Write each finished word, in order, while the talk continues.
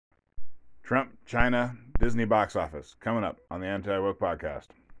Trump, China, Disney box office, coming up on the Anti-Woke Podcast.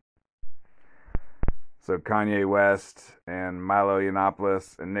 So Kanye West and Milo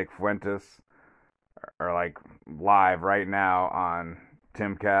Yiannopoulos and Nick Fuentes are like live right now on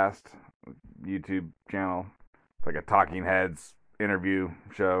Timcast YouTube channel. It's like a Talking Heads interview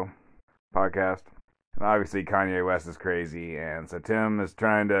show podcast. And obviously Kanye West is crazy, and so Tim of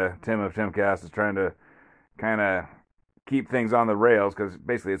Timcast is trying to kind of keep things on the rails, because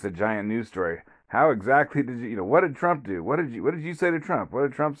basically it's a giant news story. How exactly did you, what did Trump do? What did you say to Trump? What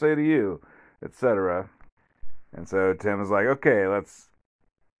did Trump say to you? Etc. And so Tim was like, okay, let's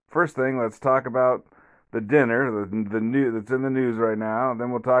talk about the dinner, the new that's in the news right now. Then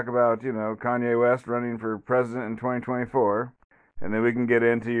we'll talk about, Kanye West running for president in 2024. And then we can get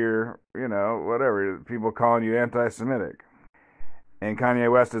into your, whatever, people calling you anti-Semitic. And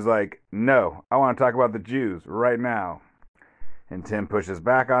Kanye West is like, no, I want to talk about the Jews right now. And Tim pushes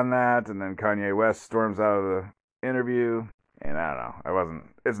back on that, and then Kanye West storms out of the interview. And I don't know,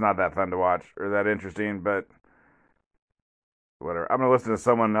 it's not that fun to watch or that interesting, but whatever. I'm going to listen to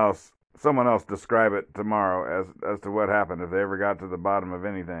someone else describe it tomorrow as to what happened, if they ever got to the bottom of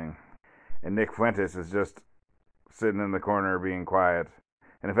anything. And Nick Fuentes is just sitting in the corner being quiet.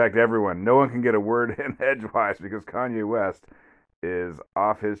 And in fact, no one can get a word in edgewise because Kanye West is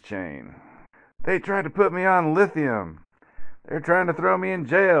off his chain. They tried to put me on lithium. They're trying to throw me in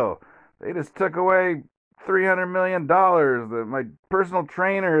jail. They just took away $300 million. My personal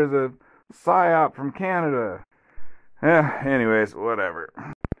trainer is a psyop from Canada. Anyways, whatever.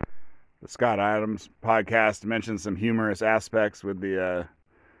 The Scott Adams podcast mentioned some humorous aspects with the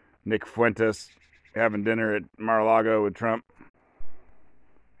Nick Fuentes having dinner at Mar-a-Lago with Trump.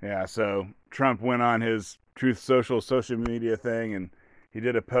 Yeah, so Trump went on his Truth social media thing, and he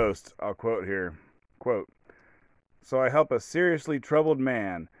did a post. I'll quote here. Quote, "So I help a seriously troubled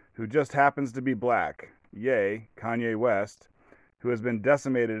man who just happens to be black, yay, Kanye West, who has been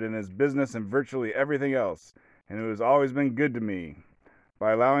decimated in his business and virtually everything else, and who has always been good to me,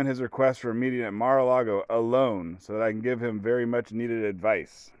 by allowing his request for a meeting at Mar-a-Lago alone so that I can give him very much needed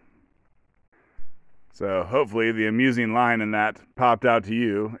advice." So hopefully the amusing line in that popped out to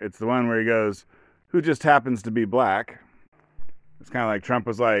you. It's the one where he goes, who just happens to be black. It's kind of like Trump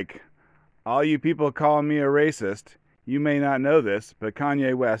was like, all you people calling me a racist, you may not know this, but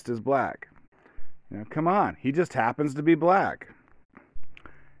Kanye West is black. Come on, he just happens to be black.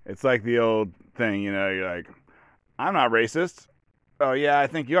 It's like the old thing, you're like, I'm not racist. Oh yeah, I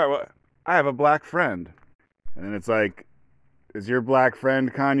think you are. Well, I have a black friend. And then it's like, is your black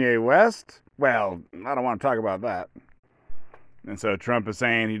friend Kanye West? Well, I don't want to talk about that. And so Trump is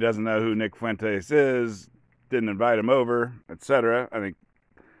saying he doesn't know who Nick Fuentes is, didn't invite him over, etc. I think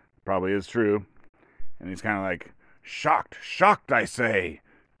probably is true. And he's kind of like, shocked, I say.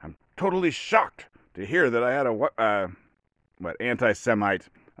 I'm totally shocked to hear that I had a, anti-Semite,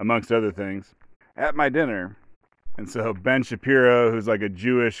 amongst other things, at my dinner. And so Ben Shapiro, who's like a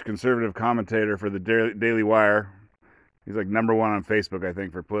Jewish conservative commentator for the Daily Wire, he's like number one on Facebook, I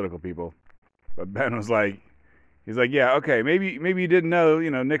think, for political people. But Ben was like, he's like, yeah, okay, maybe you didn't know,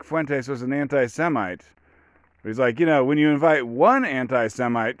 Nick Fuentes was an anti-Semite. But he's like, when you invite one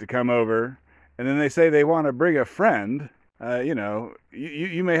anti-Semite to come over, and then they say they want to bring a friend,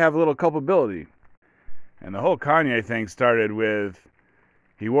 you may have a little culpability. And the whole Kanye thing started with,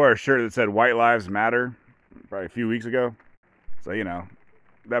 he wore a shirt that said White Lives Matter, probably a few weeks ago. So,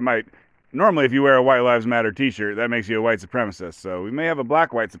 that might, normally if you wear a White Lives Matter t-shirt, that makes you a white supremacist. So we may have a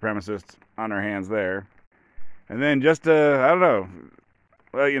black white supremacist on our hands there. And then just, I don't know.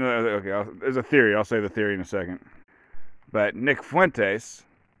 Well, okay, there's a theory. I'll say the theory in a second. But Nick Fuentes,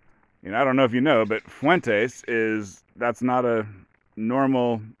 I don't know if you know, but Fuentes that's not a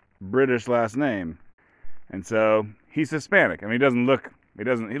normal British last name. And so he's Hispanic. I mean,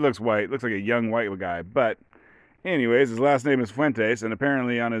 he looks white, looks like a young white guy. But anyways, his last name is Fuentes, and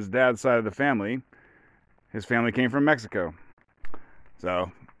apparently on his dad's side of the family, his family came from Mexico. So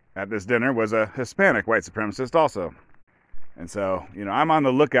at this dinner was a Hispanic white supremacist also. And so, I'm on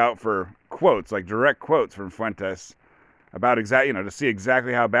the lookout for quotes, like direct quotes from Fuentes about to see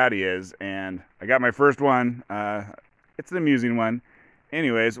exactly how bad he is. And I got my first one. It's an amusing one.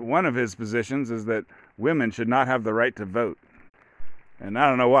 Anyways, one of his positions is that women should not have the right to vote. And I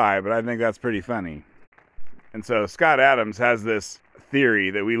don't know why, but I think that's pretty funny. And so Scott Adams has this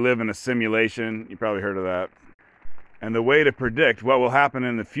theory that we live in a simulation. You probably heard of that. And the way to predict what will happen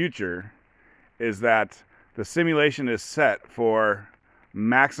in the future is that the simulation is set for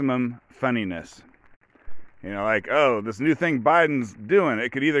maximum funniness. Like, oh, this new thing Biden's doing, it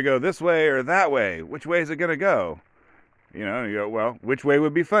could either go this way or that way. Which way is it going to go? You go, well, which way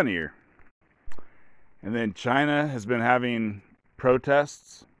would be funnier? And then China has been having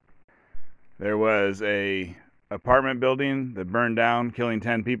protests. There was a apartment building that burned down, killing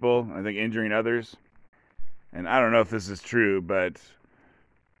 10 people, I think injuring others. And I don't know if this is true, but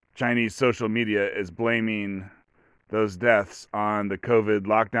Chinese social media is blaming those deaths on the COVID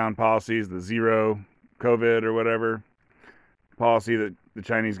lockdown policies, the zero COVID or whatever policy that the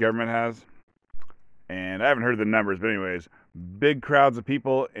Chinese government has. And I haven't heard the numbers, but anyways, big crowds of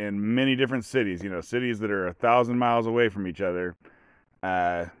people in many different cities, cities that are 1,000 miles away from each other,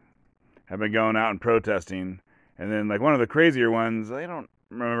 have been going out and protesting. And then, like, one of the crazier ones, I don't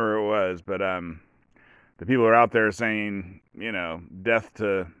remember who it was, but the people are out there saying, death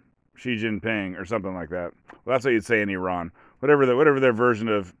to Xi Jinping or something like that. Well, that's what you'd say in Iran. Whatever their version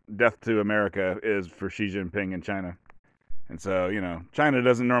of death to America is for Xi Jinping in China. And so, China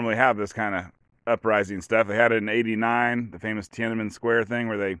doesn't normally have this kind of uprising stuff. They had it in '89, the famous Tiananmen Square thing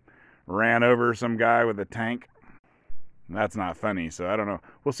where they ran over some guy with a tank. And that's not funny, so I don't know.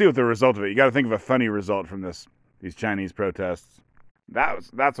 We'll see what the result of it. You got to think of a funny result from these Chinese protests.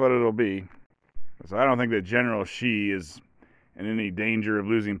 That's what it'll be. So I don't think that General Xi is in any danger of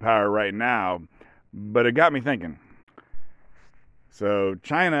losing power right now, but it got me thinking. So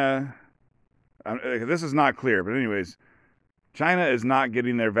China, this is not clear, but anyways, China is not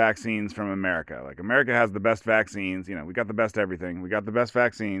getting their vaccines from America. Like, America has the best vaccines. We got the best everything. We got the best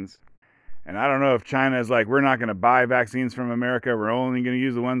vaccines. And I don't know if China is like, we're not going to buy vaccines from America. We're only going to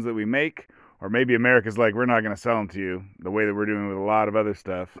use the ones that we make. Or maybe America's like, we're not going to sell them to you the way that we're doing with a lot of other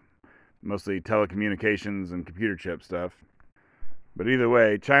stuff, mostly telecommunications and computer chip stuff. But either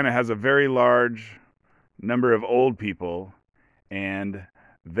way, China has a very large number of old people, and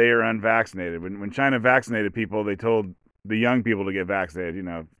they are unvaccinated. When China vaccinated people, they told the young people to get vaccinated,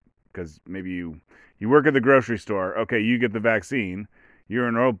 because maybe you work at the grocery store. Okay, you get the vaccine. You're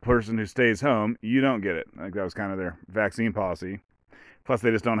an old person who stays home. You don't get it. I think that was kind of their vaccine policy. Plus,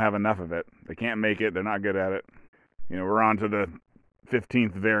 they just don't have enough of it. They can't make it. They're not good at it. We're on to the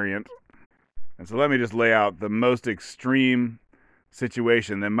 15th variant. And so let me just lay out the most extreme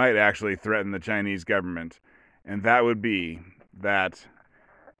situation that might actually threaten the Chinese government. And that would be that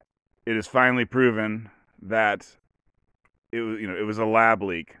it is finally proven that it was a lab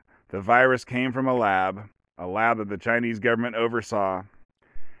leak. The virus came from a lab that the Chinese government oversaw.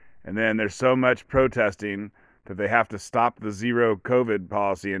 And then there's so much protesting that they have to stop the zero COVID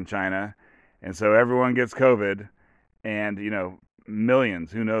policy in China. And so everyone gets COVID, and,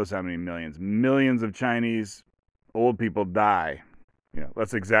 millions, who knows how many millions of Chinese old people die.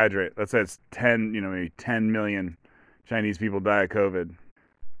 Let's exaggerate. Let's say it's 10, maybe 10 million Chinese people die of COVID.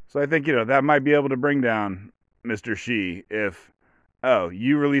 So I think, that might be able to bring down Mr. Xi if,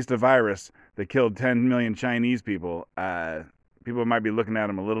 you released a virus that killed 10 million Chinese people. People might be looking at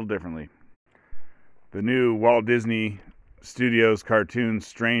him a little differently. The new Walt Disney Studios cartoon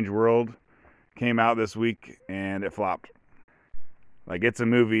Strange World came out this week, and it flopped. Like, it's a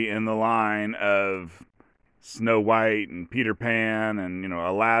movie in the line of Snow White and Peter Pan and,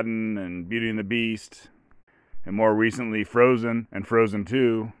 Aladdin and Beauty and the Beast, and more recently Frozen and Frozen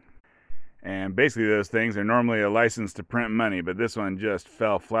 2. And basically those things are normally a license to print money, but this one just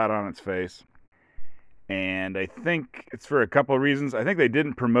fell flat on its face. And I think it's for a couple of reasons. I think they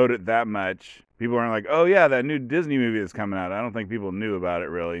didn't promote it that much. People aren't like, oh yeah, that new Disney movie that's coming out. I don't think people knew about it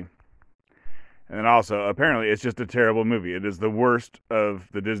really. And then also, apparently it's just a terrible movie. It is the worst of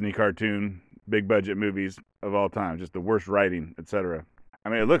the Disney cartoon big budget movies of all time. Just the worst writing, etc. I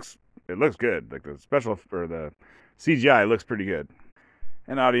mean, it looks good. Like, the special or the CGI looks pretty good.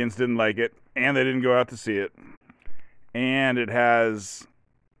 An audience didn't like it, and they didn't go out to see it. And it has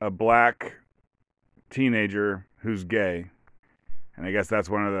a black teenager who's gay, and I guess that's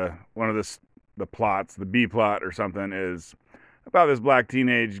one of the plots. The B plot or something is about this black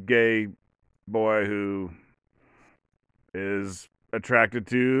teenage gay boy who is attracted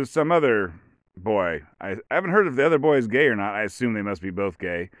to some other boy. I haven't heard if the other boy is gay or not. I assume they must be both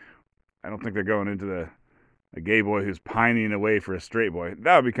gay. I don't think they're going into a gay boy who's pining away for a straight boy.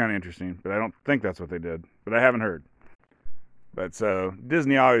 That would be kind of interesting, but I don't think that's what they did. But I haven't heard. But so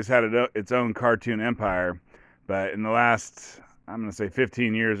Disney always had its own cartoon empire, but in the last, I'm going to say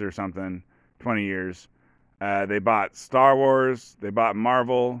 15 years or something, 20 years, they bought Star Wars, they bought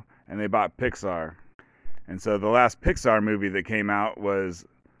Marvel, and they bought Pixar. And so the last Pixar movie that came out was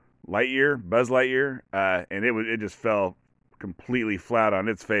Lightyear, Buzz Lightyear, and it just fell completely flat on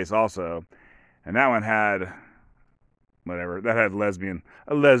its face also. And that one had a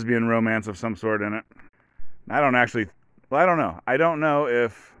lesbian romance of some sort in it. I don't know. I don't know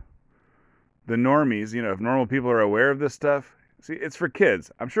if the normies, if normal people are aware of this stuff. See, it's for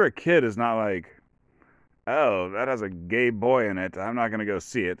kids. I'm sure a kid is not like, oh, that has a gay boy in it. I'm not going to go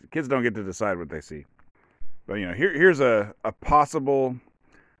see it. Kids don't get to decide what they see. But, here's a possible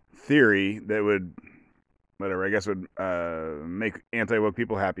theory that would, whatever, I guess would make anti-woke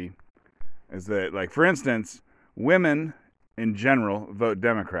people happy. Is that, like, for instance, women in general vote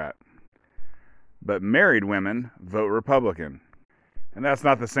Democrat, but married women vote Republican. And that's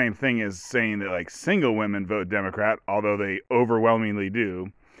not the same thing as saying that, like, single women vote Democrat, although they overwhelmingly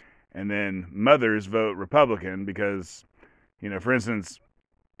do. And then mothers vote Republican because, for instance,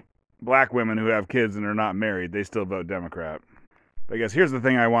 black women who have kids and are not married, they still vote Democrat. But I guess here's the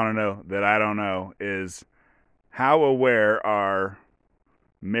thing I want to know that I don't know is how aware are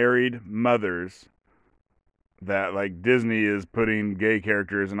married mothers that, like, Disney is putting gay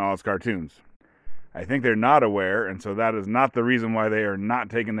characters in all its cartoons? I think they're not aware, and so that is not the reason why they are not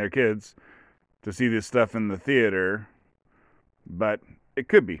taking their kids to see this stuff in the theater. But it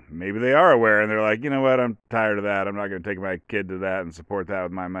could be. Maybe they are aware, and they're like, you know what, I'm tired of that. I'm not going to take my kid to that and support that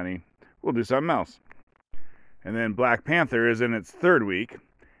with my money. We'll do something else. And then Black Panther is in its third week,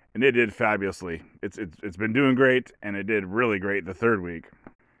 and it did fabulously. It's been doing great, and it did really great the third week.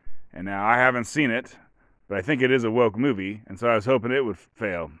 And now I haven't seen it, but I think it is a woke movie, and so I was hoping it would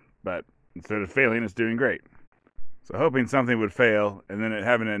fail. But instead of failing, it's doing great. So hoping something would fail and then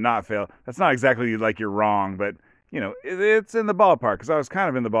having it not fail, that's not exactly like you're wrong, but, it's in the ballpark, because I was kind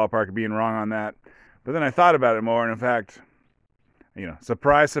of in the ballpark of being wrong on that. But then I thought about it more, and in fact,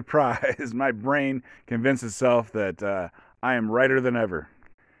 surprise, surprise, my brain convinced itself that I am righter than ever.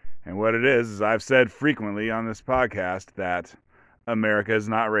 And what it is I've said frequently on this podcast that America is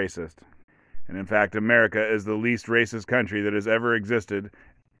not racist. And in fact, America is the least racist country that has ever existed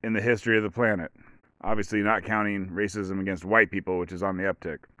in the history of the planet. Obviously not counting racism against white people, which is on the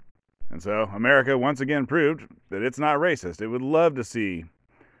uptick. And so America once again proved that it's not racist. It would love to see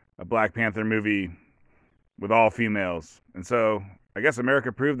a Black Panther movie with all females. And so I guess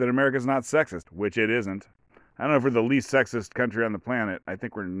America proved that America's not sexist, which it isn't. I don't know if we're the least sexist country on the planet. I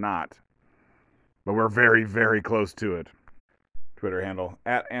think we're not. But we're very, very close to it. Twitter handle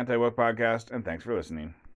 @AntiWokePodcast, and thanks for listening.